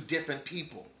available to different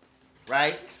people,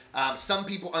 right? Some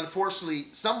people, unfortunately,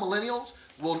 some millennials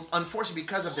will, unfortunately,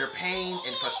 because of their pain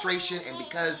and frustration and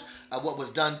because of what was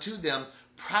done to them,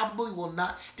 probably will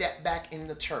not step back in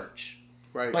the church.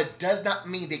 Right. But does not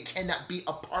mean they cannot be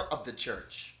a part of the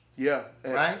church. Yeah.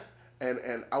 Right?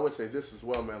 And I would say this as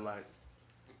well, man. Like,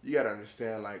 you got to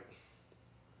understand, like,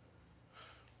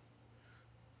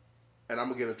 and I'm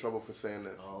going to get in trouble for saying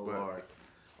this. Oh, but Lord.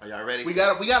 Are y'all ready? We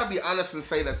gotta be honest and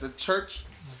say that the church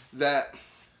that,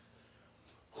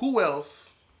 who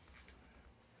else,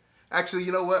 actually,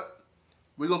 you know what?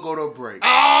 We're going to go to a break.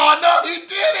 Oh, no, he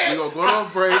didn't. We're going to go to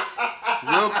a break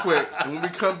real quick. And when we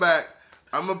come back,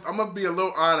 I'm gonna be a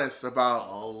little honest about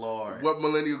what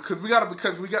millennial,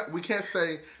 because we can't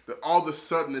say that all of a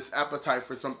sudden this appetite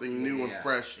for something new and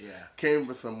fresh came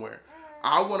from somewhere.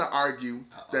 I want to argue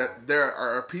that there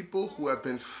are people who have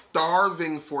been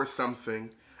starving for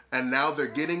something and now they're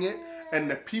getting it, and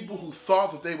the people who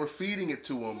thought that they were feeding it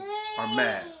to them are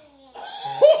mad.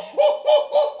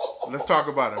 Let's talk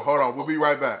about it. Hold on, we'll be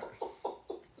right back.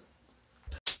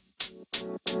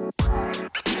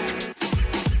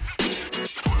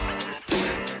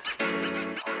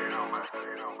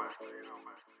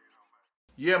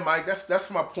 Yeah, Mike, that's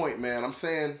my point, man. I'm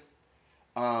saying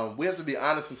we have to be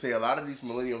honest and say a lot of these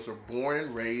millennials are born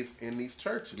and raised in these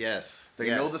churches. Yes. They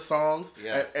know the songs,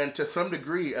 Yeah. and to some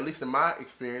degree, at least in my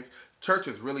experience, church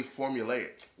is really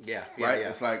formulaic. Yeah. Right? Yeah.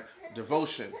 It's like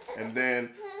devotion, and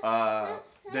then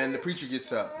the preacher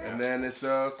gets up, and then it's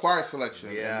a choir selection,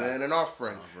 and then an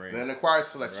offering, then a choir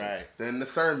selection, then the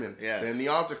sermon, then the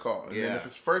altar call, and then if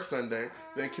it's first Sunday,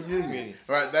 then communion.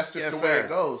 Right? That's just the way it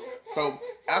goes. So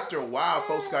after a while,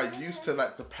 folks got used to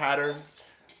like the pattern,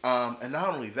 and not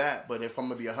only that, but if I'm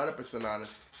gonna be 100%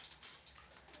 honest,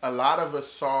 a lot of us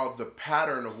saw the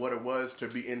pattern of what it was to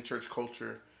be in church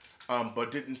culture,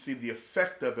 but didn't see the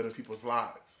effect of it in people's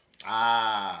lives.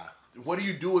 What do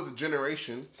you do with a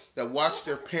generation that watched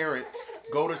their parents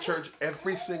go to church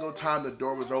every single time the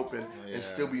door was open and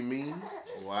still be mean?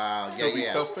 Wow. Still be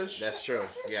selfish? That's true.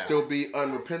 Yeah. Still be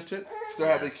unrepentant? Still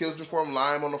have their children for them,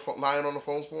 lying on the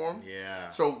phone for them?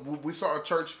 Yeah. So we saw a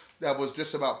church that was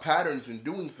just about patterns and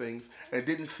doing things and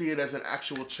didn't see it as an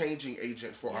actual changing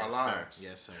agent for our lives. Sir.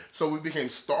 Yes, sir. So we became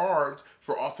starved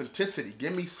for authenticity.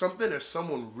 Give me something that's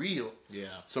someone real. Yeah.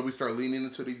 So we start leaning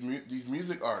into these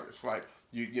music artists like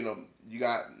you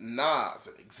got Nas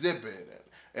and Exhibit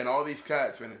and all these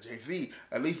cats and Jay-Z.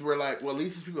 At least we're like, well, at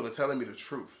least these people are telling me the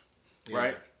truth,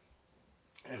 right?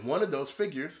 And one of those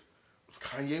figures was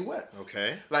Kanye West.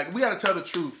 Okay. Like, we got to tell the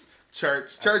truth,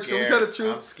 church. Church, can we tell the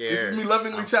truth? I'm scared. This is me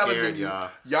lovingly challenging you.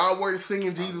 Y'all weren't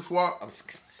singing Jesus Walk.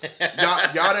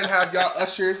 y'all didn't have y'all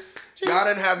ushers. Y'all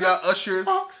didn't have y'all ushers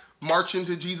marching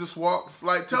to Jesus Walks.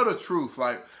 Like, tell the truth.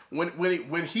 Like,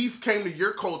 when he came to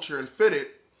your culture and fitted,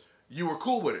 you were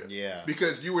cool with it. Yeah.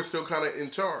 Because you were still kind of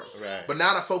in charge. Right. But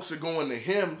now that folks are going to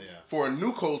him for a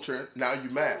new culture, now you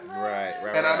mad. Right.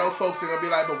 And I know folks are going to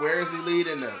be like, but where is he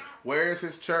leading them? Where is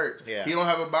his church? Yeah. He don't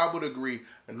have a Bible degree.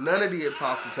 And none of the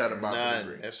apostles had a Bible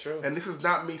degree. That's true. And this is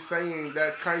not me saying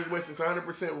that Kanye West is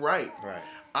 100% right. Right.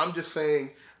 I'm just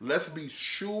saying, let's be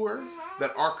sure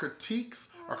that our critiques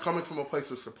are coming from a place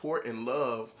of support and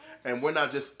love, and we're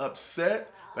not just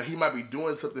upset that he might be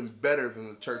doing something better than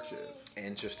the church is.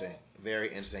 Interesting. Very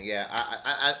interesting. Yeah.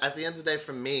 I at the end of the day,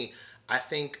 for me, I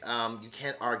think you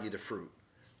can't argue the fruit.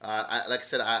 Like I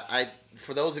said, I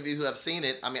for those of you who have seen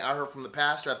it, I mean, I heard from the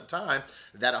pastor at the time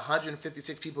that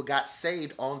 156 people got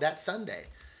saved on that Sunday.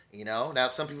 You know, now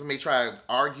some people may try to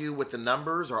argue with the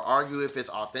numbers or argue if it's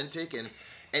authentic, and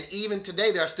even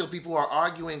today there are still people who are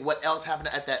arguing what else happened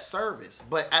at that service.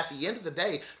 But at the end of the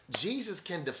day, Jesus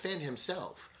can defend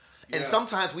himself. And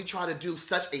sometimes we try to do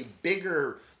such a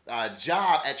bigger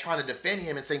job at trying to defend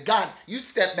him and saying, God, you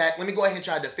step back, let me go ahead and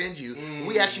try to defend you.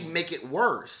 We actually make it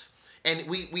worse. And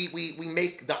we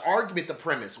make the argument the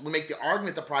premise. We make the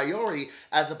argument the priority,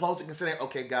 as opposed to considering,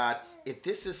 okay, God, if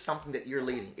this is something that you're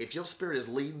leading, if your spirit is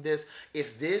leading this,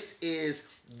 if this is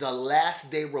the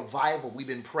last day revival we've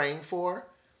been praying for,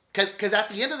 because at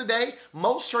the end of the day,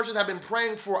 most churches have been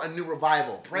praying for a new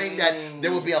revival, praying that there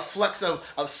will be a flux of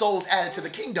souls added to the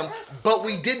kingdom, but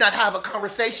we did not have a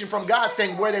conversation from God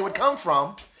saying where they would come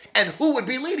from and who would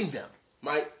be leading them.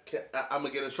 Mike, I'm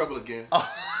going to get in trouble again.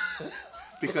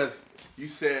 Because you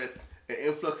said an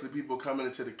influx of people coming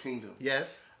into the kingdom.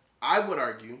 Yes. I would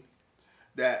argue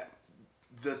that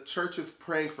the churches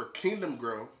praying for kingdom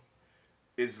growth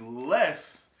is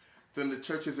less than the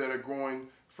churches that are growing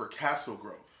for castle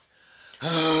growth.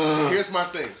 Here's my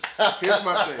thing. Are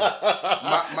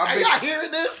y'all hearing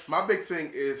this? My big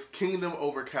thing is kingdom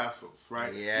over castles,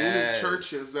 right? Yes. You need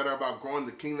churches that are about growing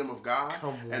the kingdom of God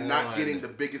and not getting the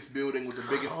biggest building with the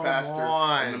biggest pastor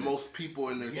and the most people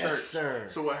in their church. Sir.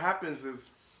 So what happens is,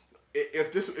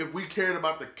 if we cared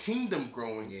about the kingdom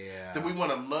growing, then we want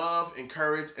to love,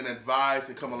 encourage, and advise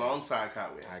and come alongside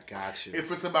Kanye. I got you. If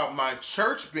it's about my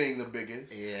church being the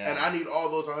biggest, and I need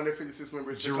all those 156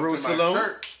 members to come to my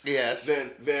church,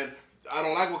 then I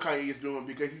don't like what Kanye is doing,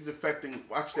 because he's affecting,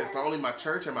 watch this, not only my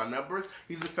church and my numbers,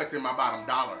 he's affecting my bottom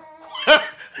dollar.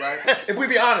 Right? If we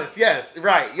be honest, yes.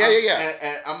 Right. Yeah.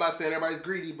 And I'm not saying everybody's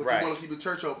greedy, but you want to keep the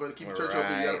church open. To keep the church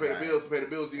open, you got to pay the bills. To pay the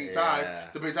bills, you need tithes.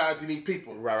 To pay tithes, you need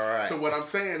people. Right. So what I'm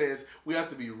saying is, we have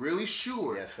to be really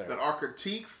sure that our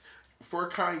critiques for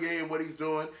Kanye and what he's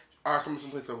doing are coming from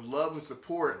a place of love and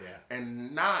support,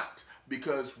 and not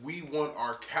because we want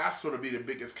our castle to be the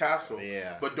biggest castle,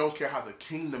 but don't care how the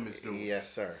kingdom is doing. Yes,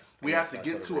 sir. We have to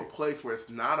get to a place where it's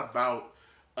not about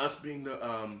us being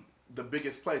the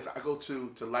biggest place. I go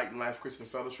to Light and Life Christian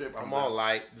Fellowship. Come on,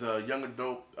 Light. The young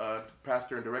adult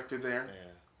pastor and director there. Yeah.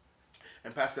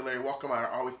 And Pastor Larry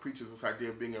Walkermeyer always preaches this idea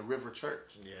of being a river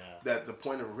church. Yeah. That the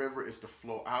point of a river is to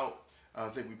flow out. I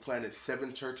think we planted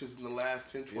 7 churches in the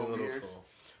last 10, 12 years.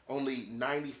 Only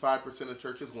 95% of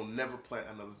churches will never plant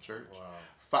another church.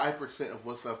 Wow. 5% of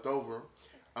what's left over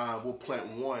will plant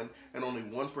one, and only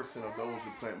 1% of those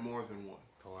will plant more than one.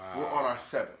 Wow. We're on our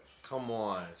 7th. Come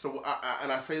on. So,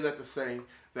 I say that to say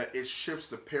that it shifts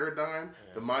the paradigm,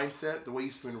 the mindset, the way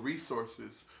you spend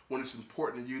resources when it's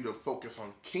important to you to focus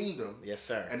on kingdom. Yes,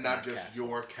 sir. And not just castle.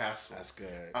 Your castle. That's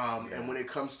good. And when it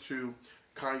comes to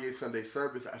Kanye Sunday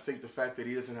service, I think the fact that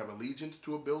he doesn't have allegiance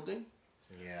to a building.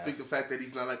 Yeah. I think the fact that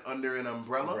he's not like under an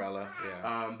umbrella.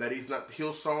 Yeah. That he's not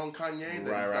Hillsong Kanye.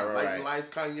 That he's not Light and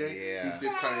Life Kanye. Yeah. He's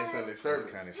just Kanye Sunday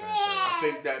service. I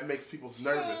think that makes people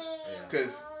nervous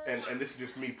because, and this is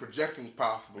just me projecting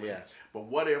possibly. Yeah. But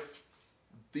what if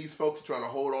these folks are trying to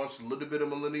hold on to a little bit of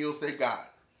millennials they got,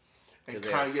 and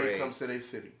Kanye comes to their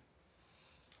city?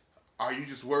 Are you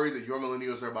just worried that your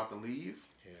millennials are about to leave?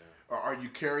 Or are you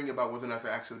caring about whether or not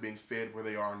they're actually being fed where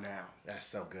they are now? That's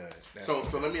so good. So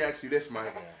let me ask you this,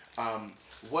 Mike. Yeah.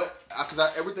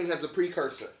 Because everything has a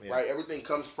precursor, right? Everything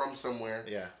comes from somewhere.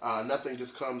 Yeah. Nothing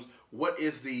just comes. What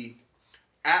is the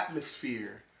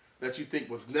atmosphere that you think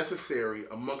was necessary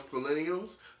amongst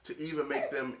millennials to even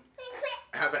make them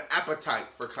have an appetite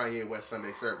for Kanye West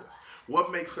Sunday service?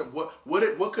 What makes them?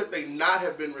 What could they not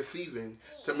have been receiving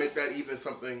to make that even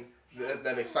something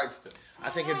that excites them? I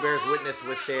think it bears witness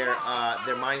with their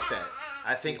mindset.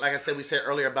 I think, like I said, we said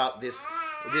earlier about this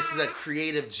is a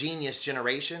creative genius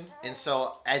generation. And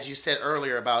so, as you said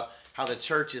earlier about how the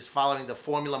church is following the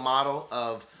formula model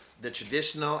of the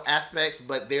traditional aspects,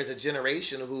 but there's a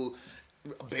generation who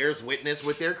bears witness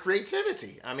with their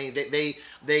creativity. I mean,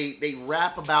 they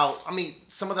rap about,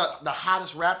 some of the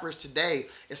hottest rappers today,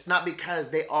 it's not because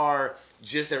they are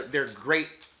just, they're great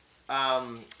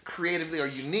creatively or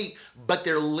unique, but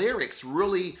their lyrics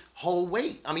really hold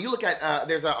weight. I mean, you look at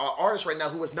there's an artist right now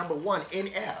who is #1,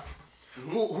 NF,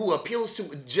 who appeals to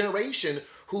a generation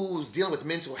who's dealing with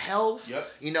mental health.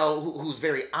 Yep. Who's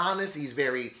very honest. He's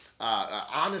very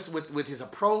honest with his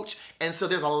approach, and so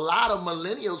there's a lot of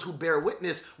millennials who bear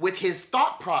witness with his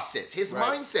thought process, his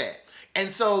mindset,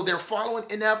 and so they're following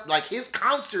NF. Like, his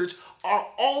concerts are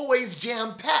always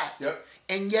jam packed. Yep.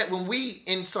 And yet when we,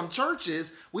 in some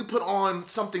churches, we put on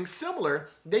something similar,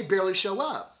 they barely show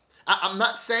up. I'm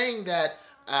not saying that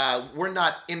we're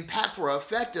not impactful or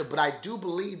effective, but I do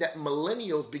believe that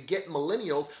millennials beget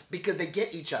millennials because they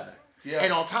get each other. Yeah.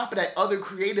 And on top of that, other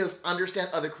creatives understand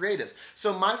other creatives.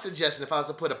 So my suggestion, if I was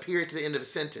to put a period to the end of a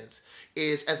sentence,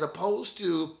 is as opposed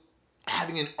to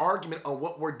having an argument on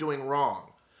what we're doing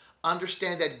wrong,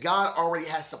 understand that God already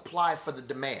has supplied for the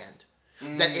demand.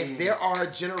 That if there are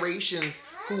generations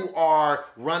who are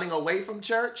running away from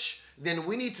church, then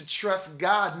we need to trust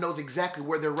God knows exactly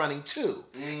where they're running to.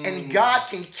 And God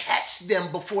can catch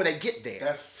them before they get there.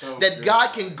 That's so that good.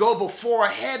 God can go before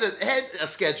ahead of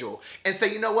schedule and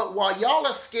say, you know what, while y'all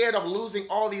are scared of losing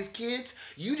all these kids,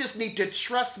 you just need to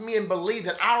trust me and believe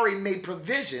that I already made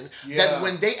provision, that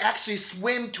when they actually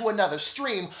swim to another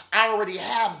stream, I already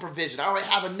have provision. I already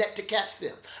have a net to catch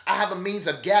them. I have a means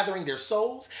of gathering their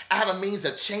souls. I have a means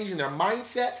of changing their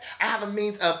mindsets. I have a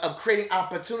means of creating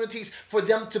opportunities for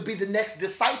them to be the next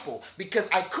disciple, because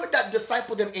I could not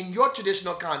disciple them in your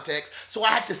traditional context, so I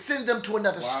had to send them to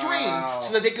another stream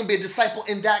so that they can be a disciple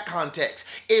in that context.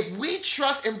 If we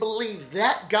trust and believe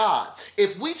that God,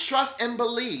 if we trust and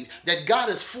believe that God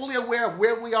is fully aware of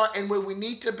where we are and where we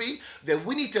need to be, then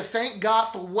we need to thank God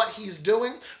for what he's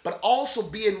doing, but also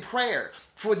be in prayer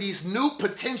for these new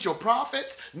potential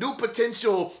prophets, new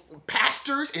potential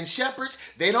pastors and shepherds.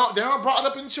 They're not brought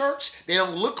up in church. They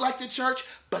don't look like the church,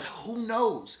 but who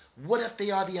knows? What if they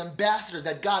are the ambassadors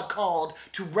that God called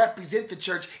to represent the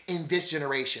church in this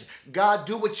generation? God,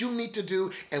 do what you need to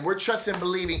do, and we're trusting and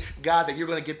believing, God, that you're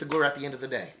going to get the glory at the end of the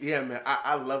day. Yeah, man.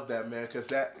 I love that, man,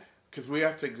 because we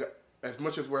have to, as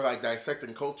much as we're like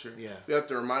dissecting culture, we have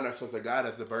to remind ourselves that God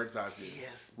has a bird's eye view.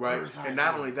 Yes, right. And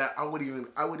not only that, I would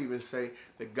even say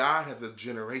that God has a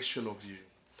generational view.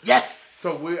 Yes.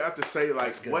 So we have to say,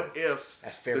 like, what if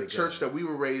the church that we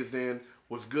were raised in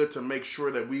was good to make sure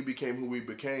that we became who we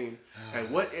became? And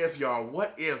what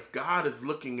if God is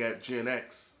looking at Gen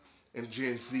X and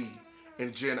Gen Z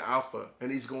and Gen Alpha, and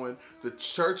he's going, the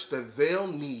church that they'll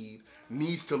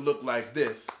needs to look like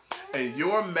this. And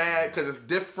you're mad because it's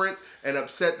different and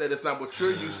upset that it's not what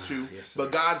you're used to.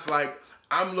 But God's like,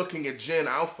 I'm looking at Gen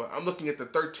Alpha. I'm looking at the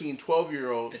 13,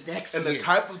 12-year-olds. The next and year. the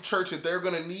type of church that they're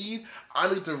going to need,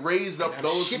 I need to raise up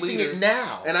those shifting leaders. it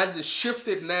now. And I just shift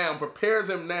it now, prepare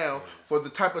them now for the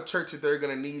type of church that they're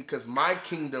going to need, because my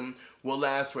kingdom will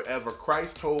last forever.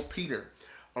 Christ told Peter,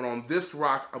 and on this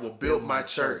rock I will build my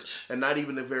church, and not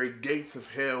even the very gates of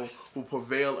hell will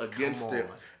prevail against it.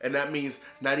 And that means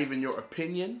not even your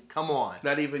opinion. Come on.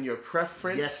 Not even your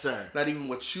preference. Yes, sir. Not even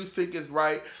what you think is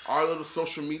right. Our little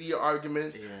social media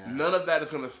arguments. Yeah. None of that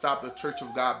is going to stop the church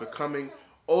of God becoming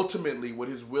ultimately what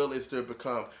his will is to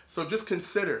become. So just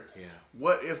consider,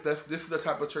 what if this is the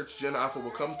type of church Gen Alpha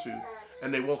will come to,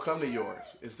 and they won't come to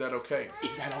yours? Is that okay?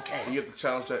 Is that okay? And you have to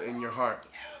challenge that in your heart.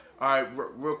 All right,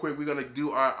 real quick, we're going to do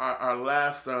our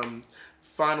last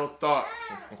final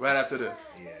thoughts right after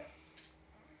this. Yeah.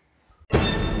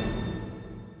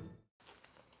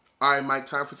 All right, Mike,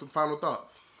 time for some final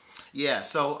thoughts. Yeah,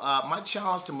 so my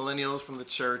challenge to millennials from the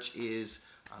church is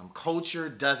culture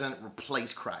doesn't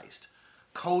replace Christ.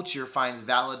 Culture finds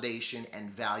validation and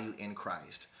value in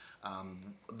Christ.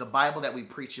 The Bible that we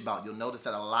preach about, you'll notice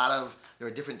that there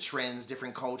are different trends,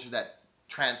 different cultures that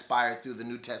transpired through the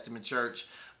New Testament church.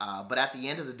 But at the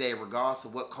end of the day, regardless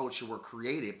of what culture were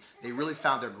created, they really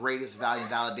found their greatest value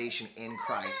and validation in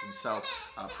Christ. And so,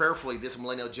 prayerfully, this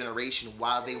millennial generation,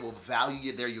 while they will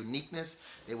value their uniqueness,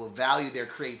 they will value their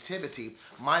creativity,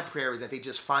 my prayer is that they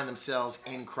just find themselves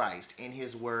in Christ, in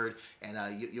His Word,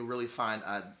 and you'll really find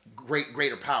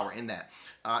greater power in that.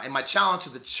 And my challenge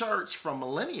to the church from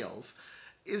millennials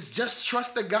is just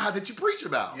trust the God that you preach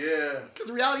about. Yeah. Because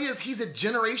the reality is, He's a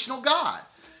generational God.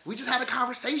 We just had a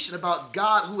conversation about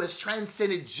God who has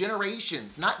transcended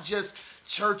generations, not just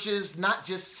churches, not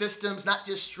just systems, not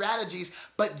just strategies,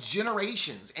 but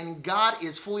generations. And God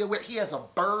is fully aware. He has a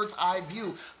bird's eye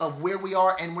view of where we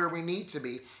are and where we need to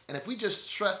be. And if we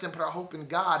just trust and put our hope in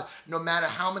God, no matter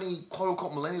how many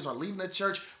quote-unquote millennials are leaving the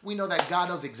church, we know that God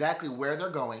knows exactly where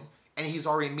they're going, and He's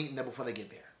already meeting them before they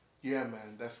get there. Yeah,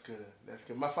 man, that's good. That's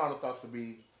good. My final thoughts would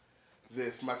be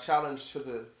this. My challenge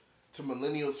to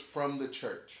millennials from the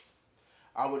church,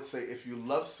 I would say, if you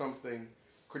love something,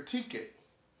 critique it.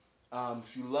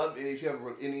 If you have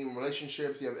any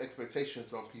relationships, you have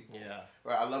expectations on people. Yeah.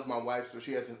 Right. I love my wife, so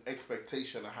she has an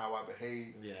expectation of how I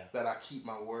behave. Yeah. That I keep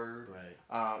my word.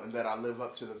 Right. And that I live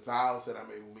up to the vows that I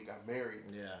made when we got married.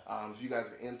 Yeah. If you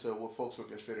guys are into what folks would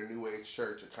consider New Age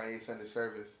church or Kanye Sunday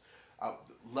service,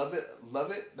 love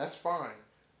it. That's fine,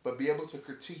 but be able to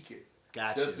critique it.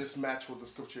 Gotcha. Does this match what the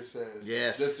scripture says?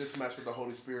 Yes. Does this match what the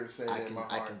Holy Spirit is saying in my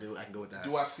heart? I can go with that.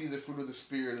 Do I see the fruit of the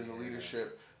Spirit in the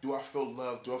leadership? Do I feel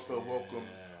loved? Do I feel welcome?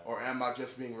 Or am I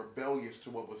just being rebellious to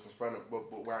what was in front of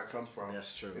where I come from?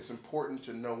 That's true. It's important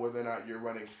to know whether or not you're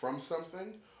running from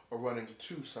something or running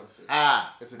to something.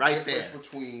 There's a difference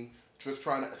between just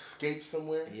trying to escape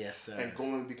somewhere and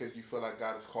going because you feel like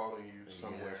God is calling you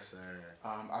somewhere. Yes, sir.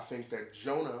 I think that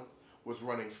Jonah was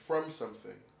running from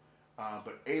something.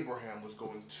 But Abraham was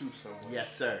going to somewhere.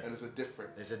 Yes, sir. And there's a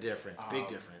difference. There's a difference. Big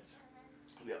difference.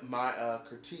 My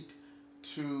critique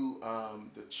to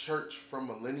the church from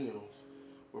millennials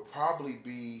will probably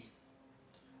be,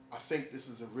 I think this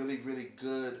is a really, really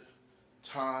good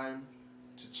time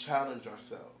to challenge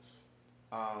ourselves.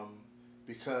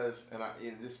 Because, and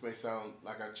this may sound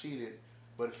like I cheated,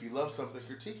 but if you love something,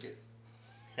 critique it.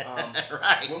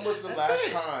 Right. When was the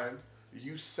last time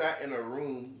you sat in a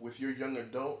room with your young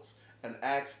adults and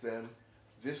ask them,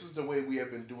 this is the way we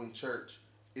have been doing church.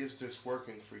 Is this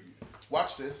working for you?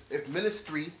 Watch this. If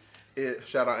ministry,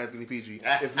 shout out Anthony PG.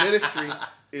 If ministry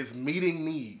is meeting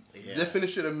needs,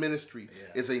 definition of ministry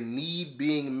is a need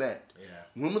being met. Yeah.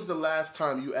 When was the last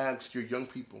time you asked your young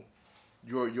people,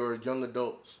 your young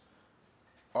adults,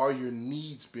 are your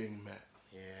needs being met?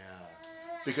 Yeah.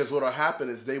 Because what will happen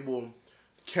is they will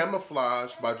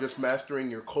camouflage by just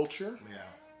mastering your culture. Yeah.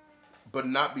 But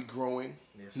not be growing,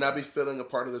 not be feeling a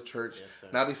part of the church,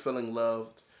 not be feeling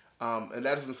loved, and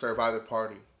that doesn't serve either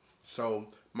party. So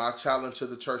my challenge to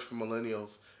the church for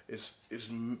millennials is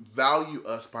value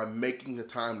us by making the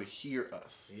time to hear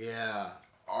us. Yeah.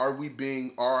 Are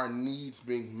our needs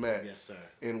being met? Yes, sir.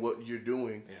 In what you're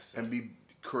doing? Yes, sir. And be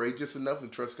courageous enough and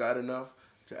trust God enough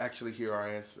to actually hear our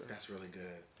answer. That's really good.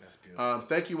 That's beautiful.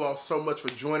 Thank you all so much for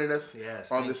joining us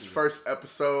on this first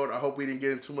episode. I hope we didn't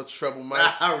get in too much trouble,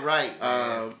 Mike. All right.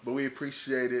 But we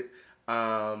appreciate it.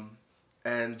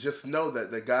 And just know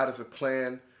that God has a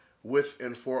plan with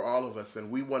and for all of us. And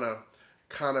we want to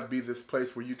kind of be this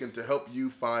place where to help you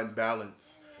find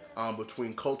balance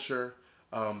between culture,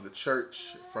 the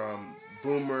church, from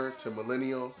boomer to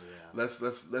millennial.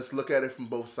 Let's look at it from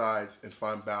both sides and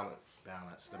find balance.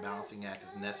 Balance. The balancing act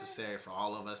is necessary for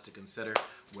all of us to consider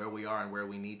where we are and where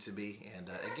we need to be. And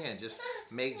again, just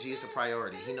make Jesus a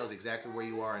priority. He knows exactly where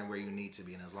you are and where you need to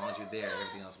be. And as long as you're there,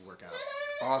 everything else will work out.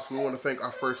 Awesome. We want to thank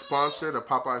our first sponsor, the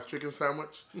Popeyes Chicken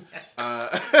Sandwich. We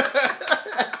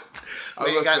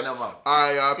ain't got no more.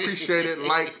 I appreciate it.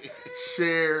 Like,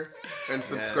 share, and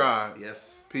subscribe.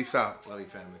 Yes. Peace out. Love you,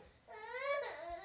 family.